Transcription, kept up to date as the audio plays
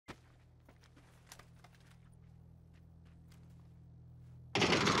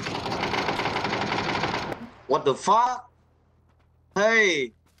What the fuck?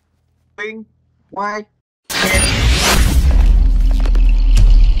 Hey, Ping, why?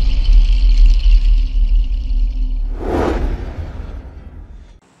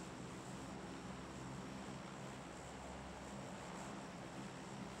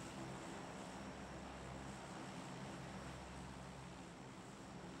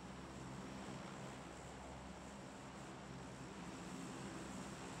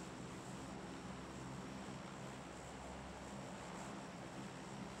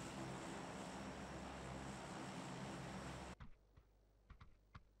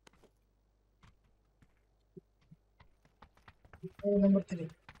 Number 3.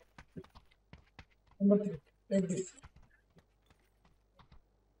 Number 3. Like this.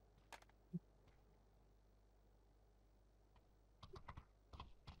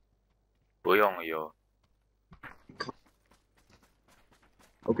不用有。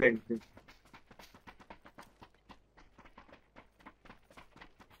Okay.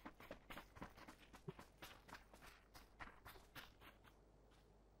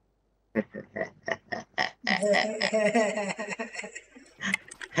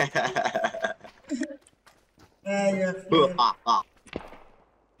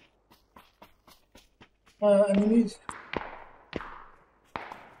 Yeah. Enemies.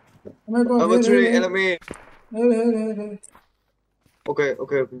 Oh my god. Number 3 here. enemy. Here. Okay.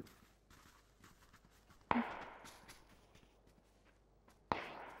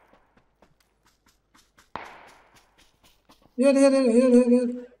 Here.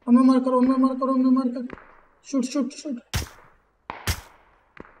 On my marker. Shoot.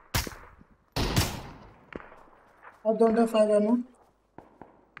 I don't have 5 ammo.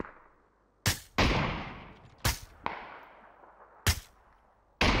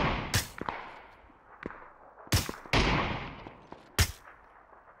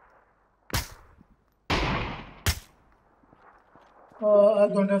 I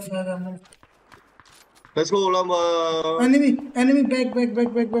don't have 5 ammo. Let's go, Lama. Enemy, back.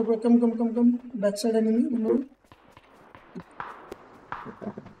 Come. Backside enemy.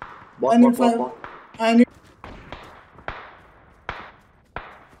 I need 5. I need.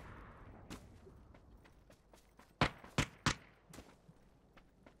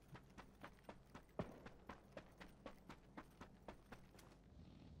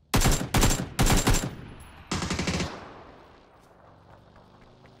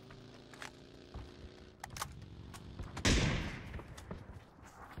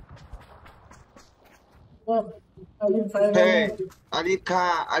 I need 5 Hey, ammo.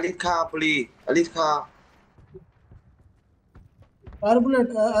 Alika, please. Alika. Fire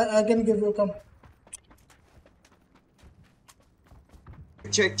bullet, I can give you. Come.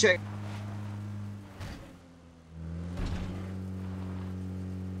 Check.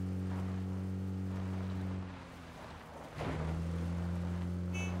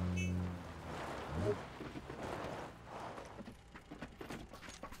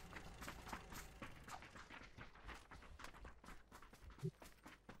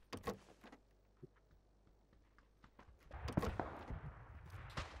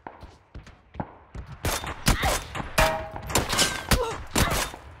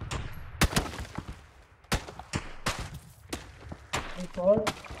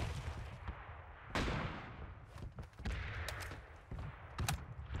 God.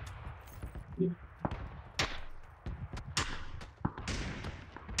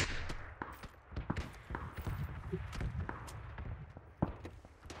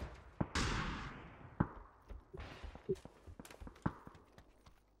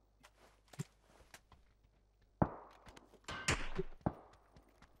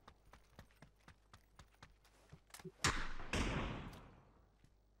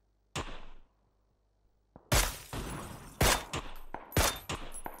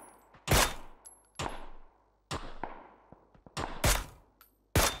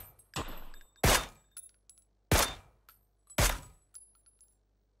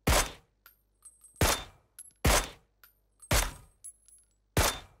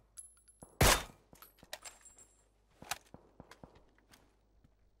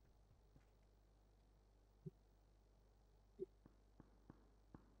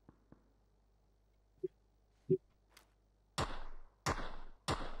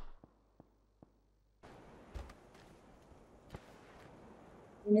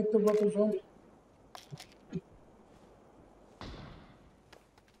 We need to go to zone.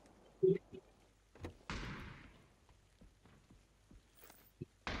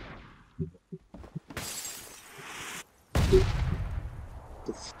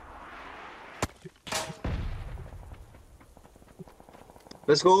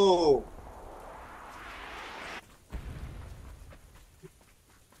 Let's go.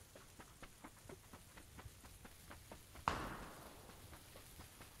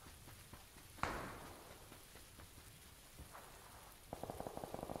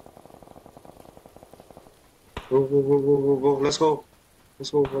 Go, go, go, go, go, go. Let's go.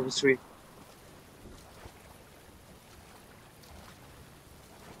 Let's go for the street.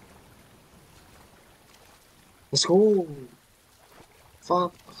 Let's go.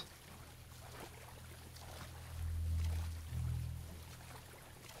 Fuck.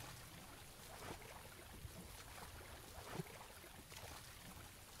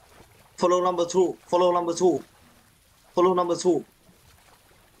 Follow number two. Follow number two. Follow number two.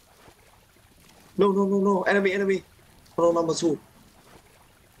 No, no, no, no. Enemy, enemy. Follow number two.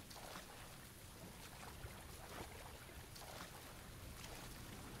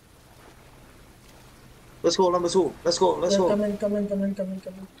 Let's go, number two. Let's go, let's go. Come in.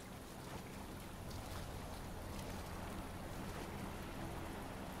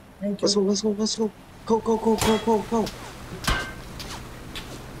 Thank you. Let's go. Go.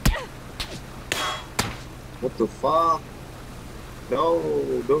 What the fuck? No,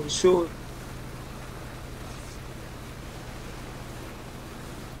 don't shoot.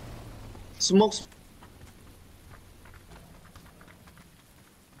 Smokes.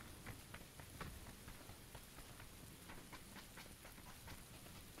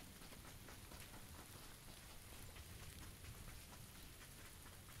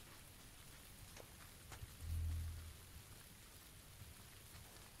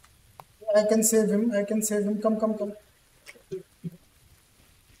 I can save him. Come.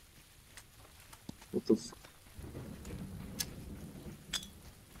 What the fuck?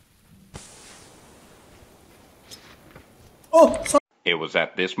 Oh, sorry. It was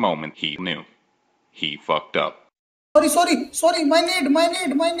at this moment he knew. He fucked up. Sorry. My need.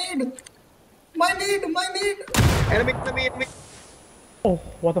 Enemy. Oh,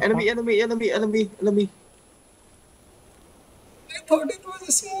 what the fuck? Enemy. I thought it was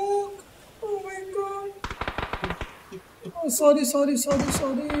a smoke. Oh my god. Oh, sorry. Sorry,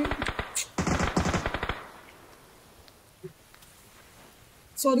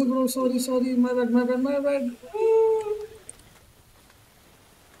 bro. Sorry. My bad.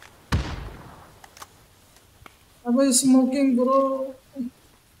 I was smoking, bro.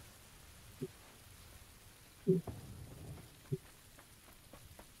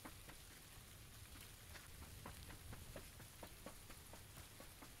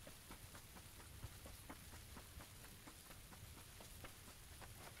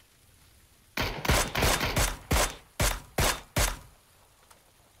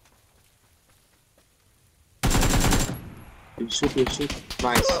 You shoot.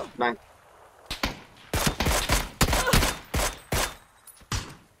 Nice.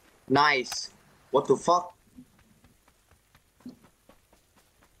 Nice. What the fuck?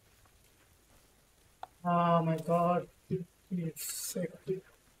 Oh my god. It's sick.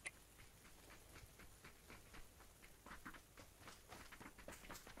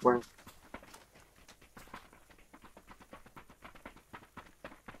 Where?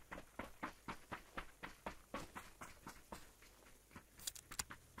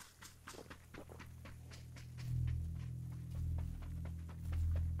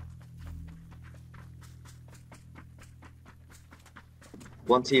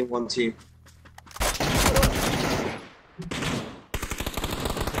 One team.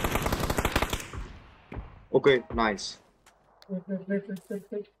 Okay, nice. Wait.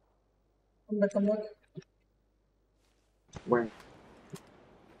 Come back. Where?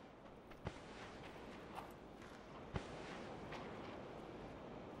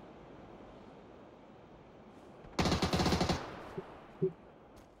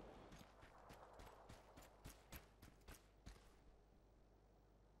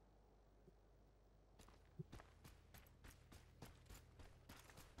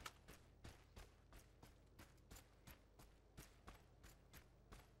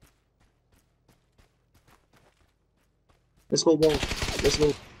 Let's go, bro. Let's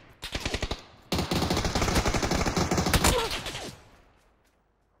go.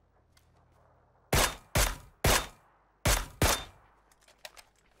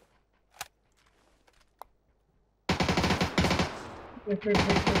 Wait.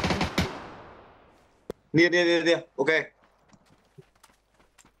 Near. Okay.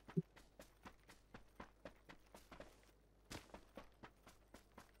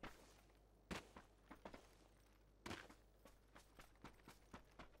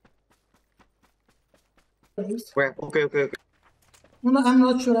 Where? Okay. No, I'm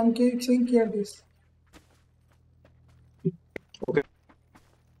not sure. I'm saying clear this. Okay.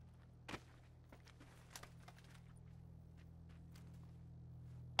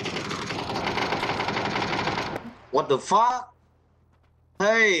 What the fuck?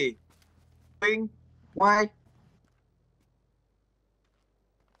 Hey! Why?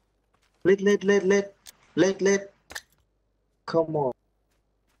 Lit. Let. Come on.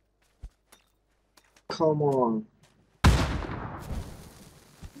 Come on.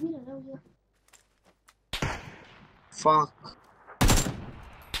 Fuck.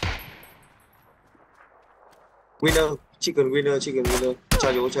 Winner. Chicken winner. Cho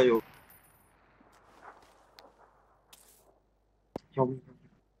vô. Help me.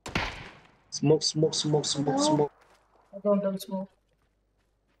 Smoke. Don't smoke.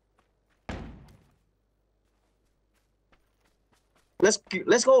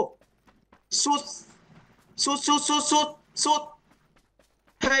 Let's go. Shoot.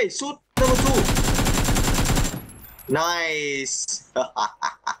 Hey, shoot number 2. Nice.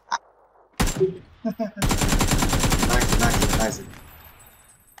 Nice.